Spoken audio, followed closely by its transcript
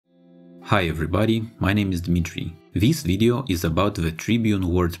Hi everybody, my name is Dmitry. This video is about the Tribune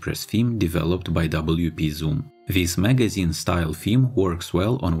WordPress theme developed by WPZOOM. This magazine-style theme works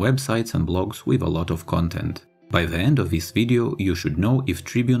well on websites and blogs with a lot of content. By the end of this video, you should know if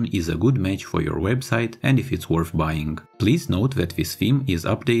Tribune is a good match for your website and if it's worth buying. Please note that this theme is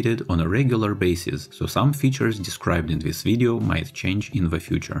updated on a regular basis, so some features described in this video might change in the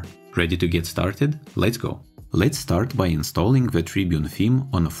future. Ready to get started? Let's go! Let's start by installing the Tribune theme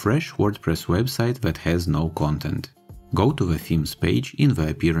on a fresh WordPress website that has no content. Go to the Themes page in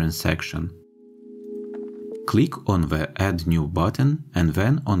the Appearance section. Click on the Add New button and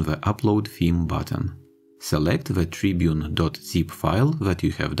then on the Upload Theme button. Select the tribune.zip file that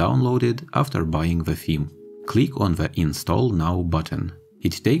you have downloaded after buying the theme. Click on the Install Now button.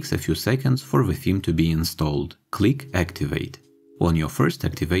 It takes a few seconds for the theme to be installed. Click Activate. On your first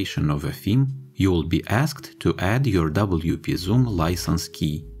activation of the theme, you will be asked to add your WPZOOM license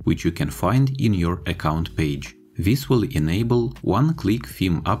key, which you can find in your account page. This will enable one-click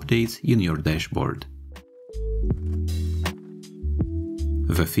theme updates in your dashboard.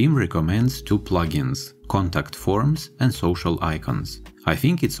 The theme recommends two plugins: Contact Forms and Social Icons. I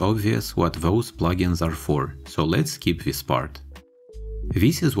think it's obvious what those plugins are for, so let's skip this part.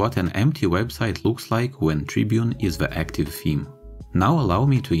 This is what an empty website looks like when Tribune is the active theme. Now allow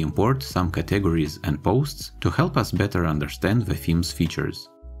me to import some categories and posts to help us better understand the theme's features.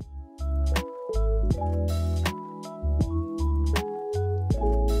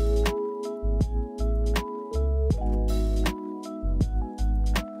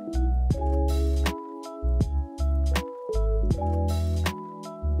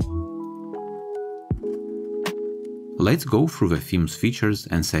 Let's go through the theme's features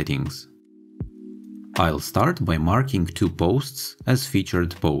and settings. I'll start by marking two posts as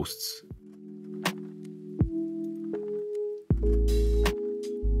featured posts.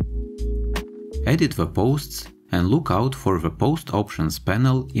 Edit the posts and look out for the Post Options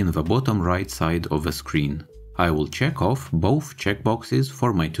panel in the bottom right side of the screen. I will check off both checkboxes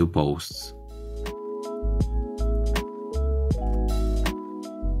for my two posts.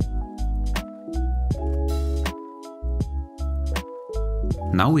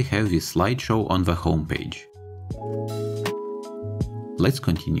 Now we have this slideshow on the homepage. Let's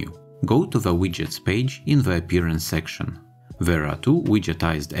continue. Go to the Widgets page in the Appearance section. There are two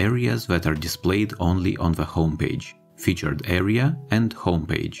widgetized areas that are displayed only on the homepage: Featured Area and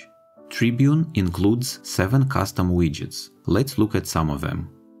Homepage. Tribune includes 7 custom widgets. Let's look at some of them.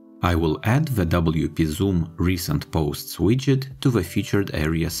 I will add the WPZOOM Recent Posts widget to the Featured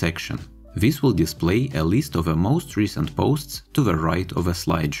Area section. This will display a list of the most recent posts to the right of a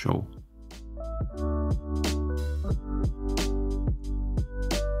slideshow.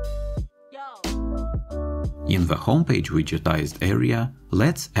 In the homepage widgetized area,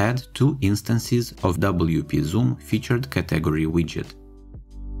 let's add 2 instances of WPZOOM Featured Category widget.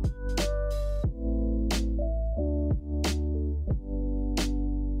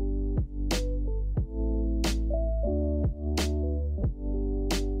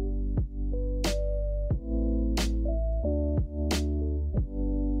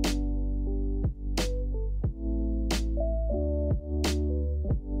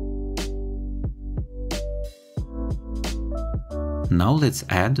 Now let's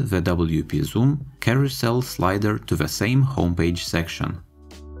add the WPZOOM carousel slider to the same homepage section.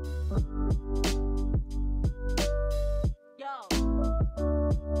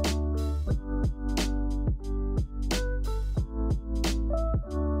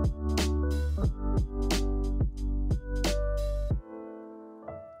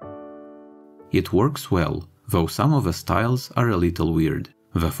 It works well, though some of the styles are a little weird.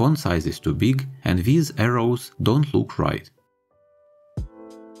 The font size is too big and these arrows don't look right.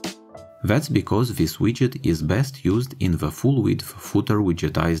 That's because this widget is best used in the full-width footer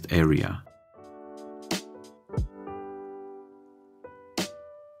widgetized area.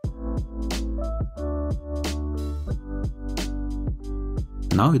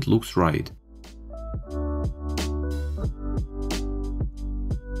 Now it looks right.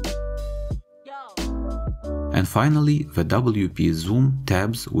 And finally, the WPZOOM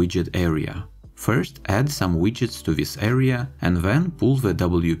Tabs widget area. First, add some widgets to this area and then pull the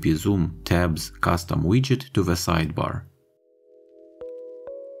WPZOOM Tabs custom widget to the sidebar.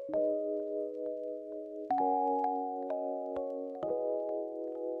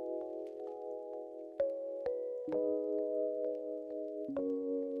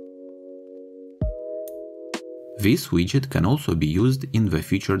 This widget can also be used in the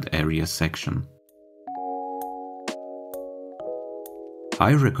Featured Area section.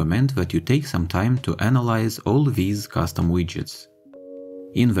 I recommend that you take some time to analyze all these custom widgets.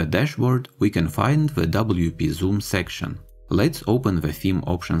 In the dashboard, we can find the WPZOOM section. Let's open the theme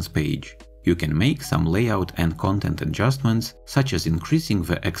options page. You can make some layout and content adjustments, such as increasing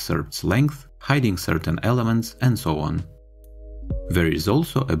the excerpt's length, hiding certain elements, and so on. There is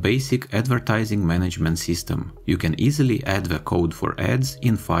also a basic advertising management system. You can easily add the code for ads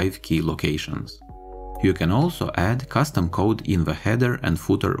in 5 key locations. You can also add custom code in the header and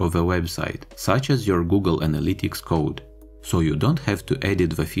footer of a website, such as your Google Analytics code. So you don't have to edit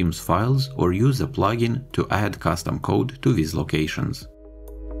the theme's files or use a plugin to add custom code to these locations.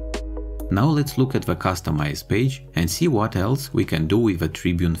 Now let's look at the Customize page and see what else we can do with the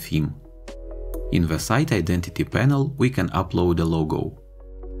Tribune theme. In the Site Identity panel, we can upload a logo.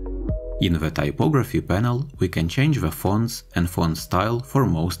 In the Typography panel, we can change the fonts and font style for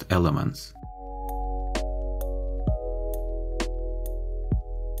most elements.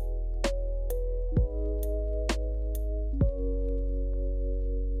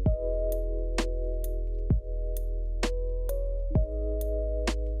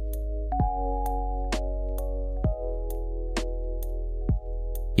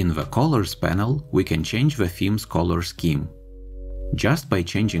 In the Colors panel, we can change the theme's color scheme. Just by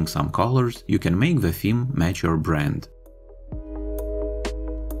changing some colors, you can make the theme match your brand.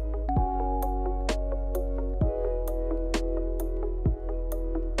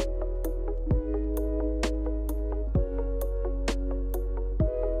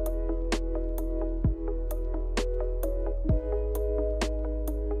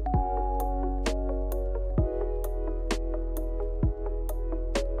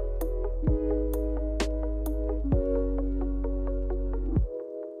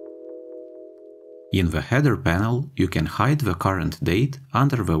 In the header panel, you can hide the current date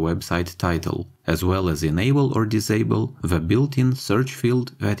under the website title, as well as enable or disable the built-in search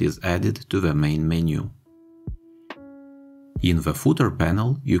field that is added to the main menu. In the footer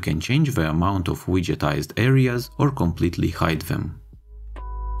panel, you can change the amount of widgetized areas or completely hide them.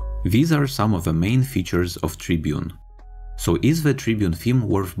 These are some of the main features of Tribune. So is the Tribune theme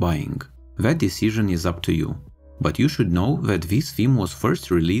worth buying? That decision is up to you. But you should know that this theme was first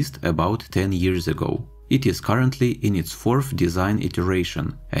released about 10 years ago. It is currently in its 4th design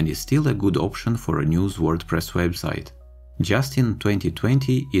iteration and is still a good option for a new WordPress website. Just in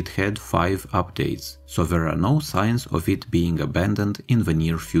 2020 it had 5 updates, so there are no signs of it being abandoned in the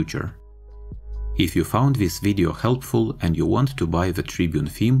near future. If you found this video helpful and you want to buy the Tribune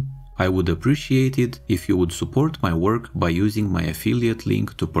theme, I would appreciate it if you would support my work by using my affiliate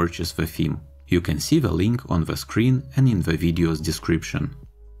link to purchase the theme. You can see the link on the screen and in the video's description.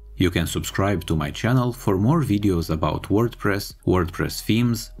 You can subscribe to my channel for more videos about WordPress, WordPress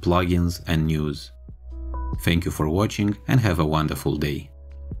themes, plugins, and news. Thank you for watching and have a wonderful day.